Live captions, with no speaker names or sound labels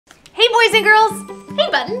boys and girls!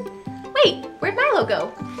 Hey, Button. Wait, where'd Milo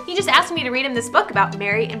go? He just asked me to read him this book about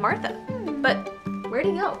Mary and Martha. But where'd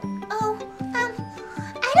he go? Oh, I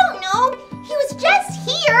don't know. He was just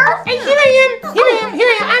here. Hey, here I am. I'm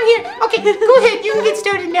here. Okay, go ahead. You can get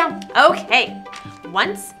started now. Okay.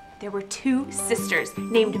 Once, there were two sisters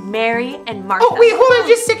named Mary and Martha. Oh, wait, hold on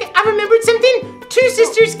just a second. I remembered something. Two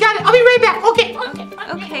sisters, got it. I'll be right back. Okay.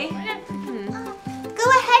 Go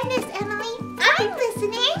ahead, Miss Emily. I'm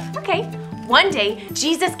listening. Okay. One day,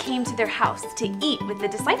 Jesus came to their house to eat with the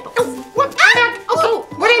disciples. What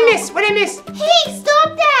I miss? Hey,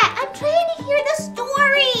 stop that. I'm trying to hear the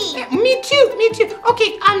story. Yeah, me too.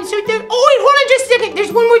 Okay, so there, oh wait, hold on just a second.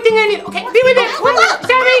 There's one more thing I need. Okay, be right back.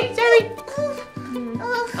 Sorry.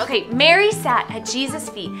 Okay, Mary sat at Jesus'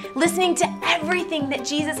 feet, listening to everything that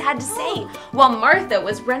Jesus had to say, while Martha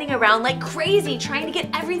was running around like crazy, trying to get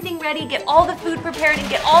everything ready, get all the food prepared, and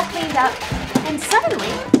get all cleaned up. And suddenly,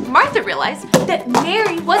 Martha realized that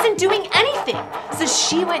Mary wasn't doing anything. So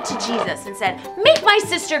she went to Jesus and said, "Make my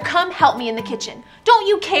sister come help me in the kitchen. Don't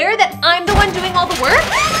you care that I'm the one doing all the work?"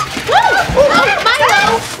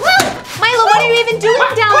 Milo, what are you even doing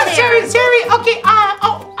down there? Sorry. Okay,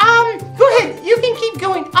 go ahead. You can keep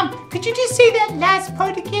going. Could you just say that last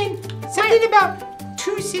part again? Something about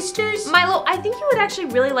two sisters? Milo, I think you would actually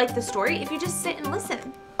really like the story if you just sit and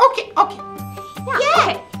listen. Okay.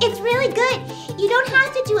 Yeah, it's really good. You don't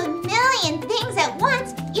have to do a million things at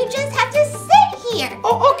once. You just have to sit here.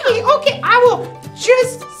 Oh, okay. I will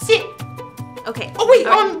just sit. Okay. Oh, wait,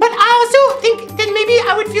 but I also think that maybe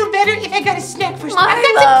I would feel better if I got a snack first. Milo. I've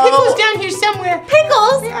got some pickles down here somewhere.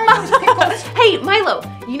 Pickles? Where are those pickles? Hey, Milo,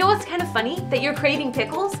 you know what's kind of funny? That you're craving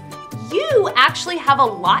pickles? You actually have a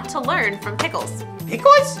lot to learn from pickles.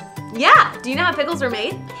 Pickles? Yeah, do you know how pickles are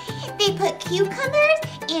made? They put cucumbers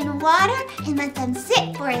in water and let them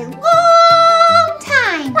sit for a long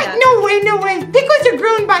time. Wait, no way. Pickles are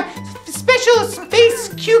grown by special space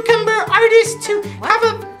cucumber artists to have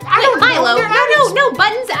a, I don't Milo, know. no,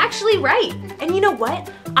 Button's actually right. And you know what?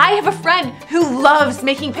 I have a friend who loves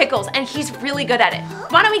making pickles, and he's really good at it.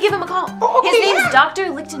 Why don't we give him a call? Oh, okay, His name's Dr.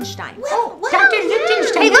 Lichtenstein. Whoa. Dr.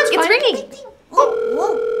 Lichtenstein. Hey, look, that's it's fine. ringing.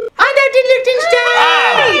 Whoa. Hi, Dr.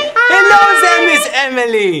 Lichtenstein. Hello there, Miss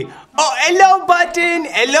Emily. Oh, hello, Button.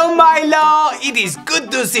 Hello, Milo. It is good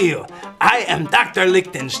to see you. I am Dr.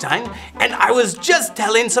 Lichtenstein, and I was just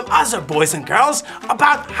telling some other boys and girls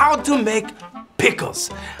about how to make pickles.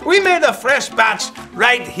 We made a fresh batch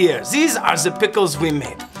right here. These are the pickles we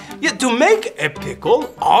made. Yeah, to make a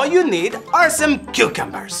pickle, all you need are some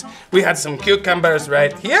cucumbers. We had some cucumbers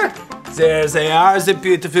right here. There they are, the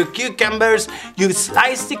beautiful cucumbers. You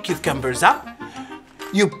slice the cucumbers up,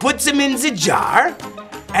 you put them in the jar,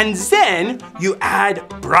 and then you add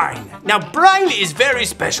brine. Now, brine is very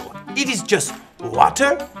special. It is just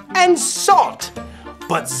water and salt.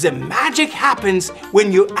 But the magic happens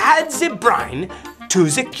when you add the brine to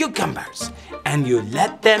the cucumbers and you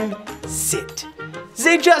let them sit.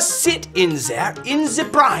 They just sit in there in the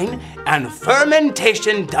brine and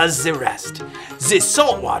fermentation does the rest. The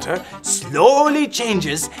salt water slowly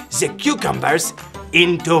changes the cucumbers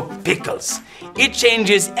into pickles. It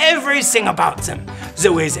changes everything about them.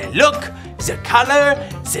 The way they look, the color,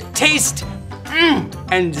 the taste,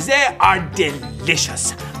 and they are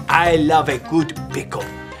delicious. I love a good pickle.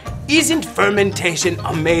 Isn't fermentation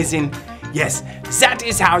amazing? Yes, that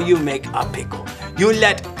is how you make a pickle. You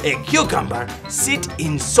let a cucumber sit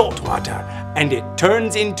in salt water and it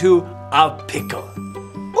turns into a pickle.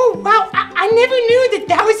 Oh, wow, I never knew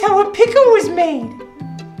that was how a pickle was made.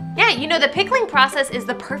 Yeah, you know, the pickling process is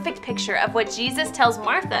the perfect picture of what Jesus tells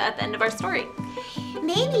Martha at the end of our story.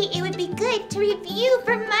 Maybe it would be good to review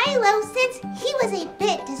for Milo since he was a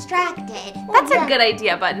bit distracted. That's a good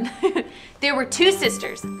idea, Button. There were two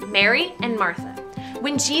sisters, Mary and Martha.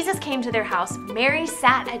 When Jesus came to their house, Mary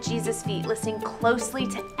sat at Jesus' feet listening closely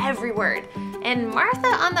to every word. And Martha,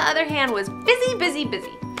 on the other hand, was busy.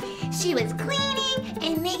 She was cleaning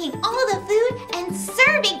and making all the food and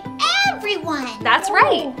serving everyone. That's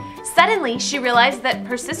right. Suddenly, she realized that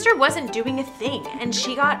her sister wasn't doing a thing, and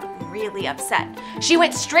she got really upset. She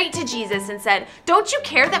went straight to Jesus and said, "Don't you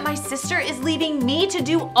care that my sister is leaving me to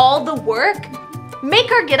do all the work? Make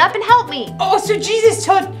her get up and help me." Oh, so Jesus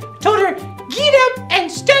told her, get up and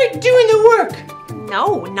start doing the work.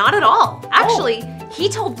 No, not at all. Actually, he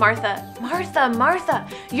told Martha, Martha,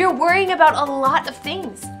 you're worrying about a lot of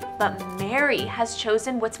things, but Mary has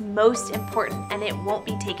chosen what's most important and it won't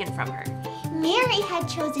be taken from her. Mary had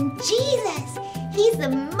chosen Jesus. He's the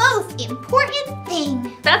most important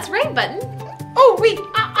thing. That's right, Button. Oh, wait,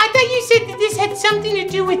 I thought you said that this had something to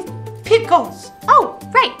do with pickles. Oh,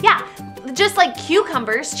 right, yeah. Just like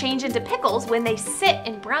cucumbers change into pickles when they sit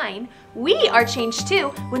in brine, we are changed too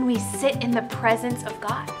when we sit in the presence of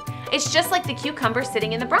God. It's just like the cucumber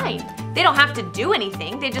sitting in the brine. They don't have to do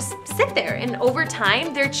anything, they just sit there, and over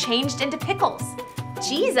time they're changed into pickles.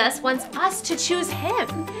 Jesus wants us to choose Him,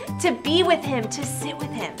 to be with Him, to sit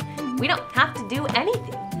with Him. We don't have to do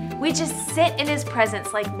anything. We just sit in His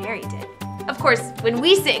presence like Mary did. Of course, when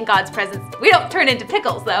we sit in God's presence, we don't turn into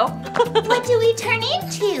pickles though. What do we turn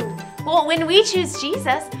into? Well, when we choose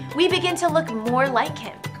Jesus, we begin to look more like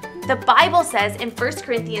Him. The Bible says in 1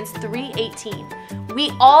 Corinthians 3:18,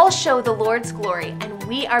 we all show the Lord's glory and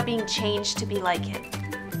we are being changed to be like Him.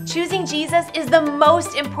 Choosing Jesus is the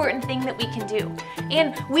most important thing that we can do,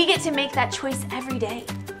 and we get to make that choice every day.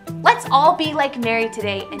 Let's all be like Mary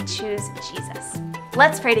today and choose Jesus.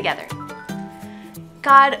 Let's pray together.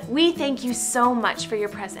 God, we thank you so much for your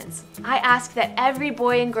presence. I ask that every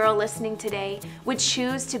boy and girl listening today would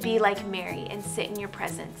choose to be like Mary and sit in your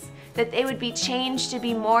presence, that they would be changed to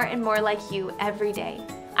be more and more like you every day.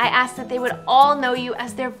 I ask that they would all know you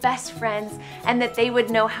as their best friends and that they would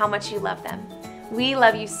know how much you love them. We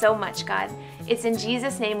love you so much, God. It's in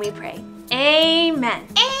Jesus' name we pray. Amen.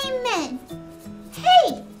 Amen.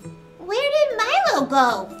 Hey, where did Milo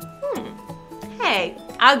go? Hey,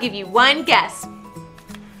 I'll give you one guess.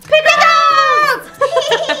 Pickles!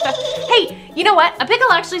 Hey, you know what? A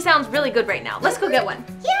pickle actually sounds really good right now. Let's go get one.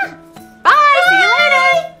 Yeah.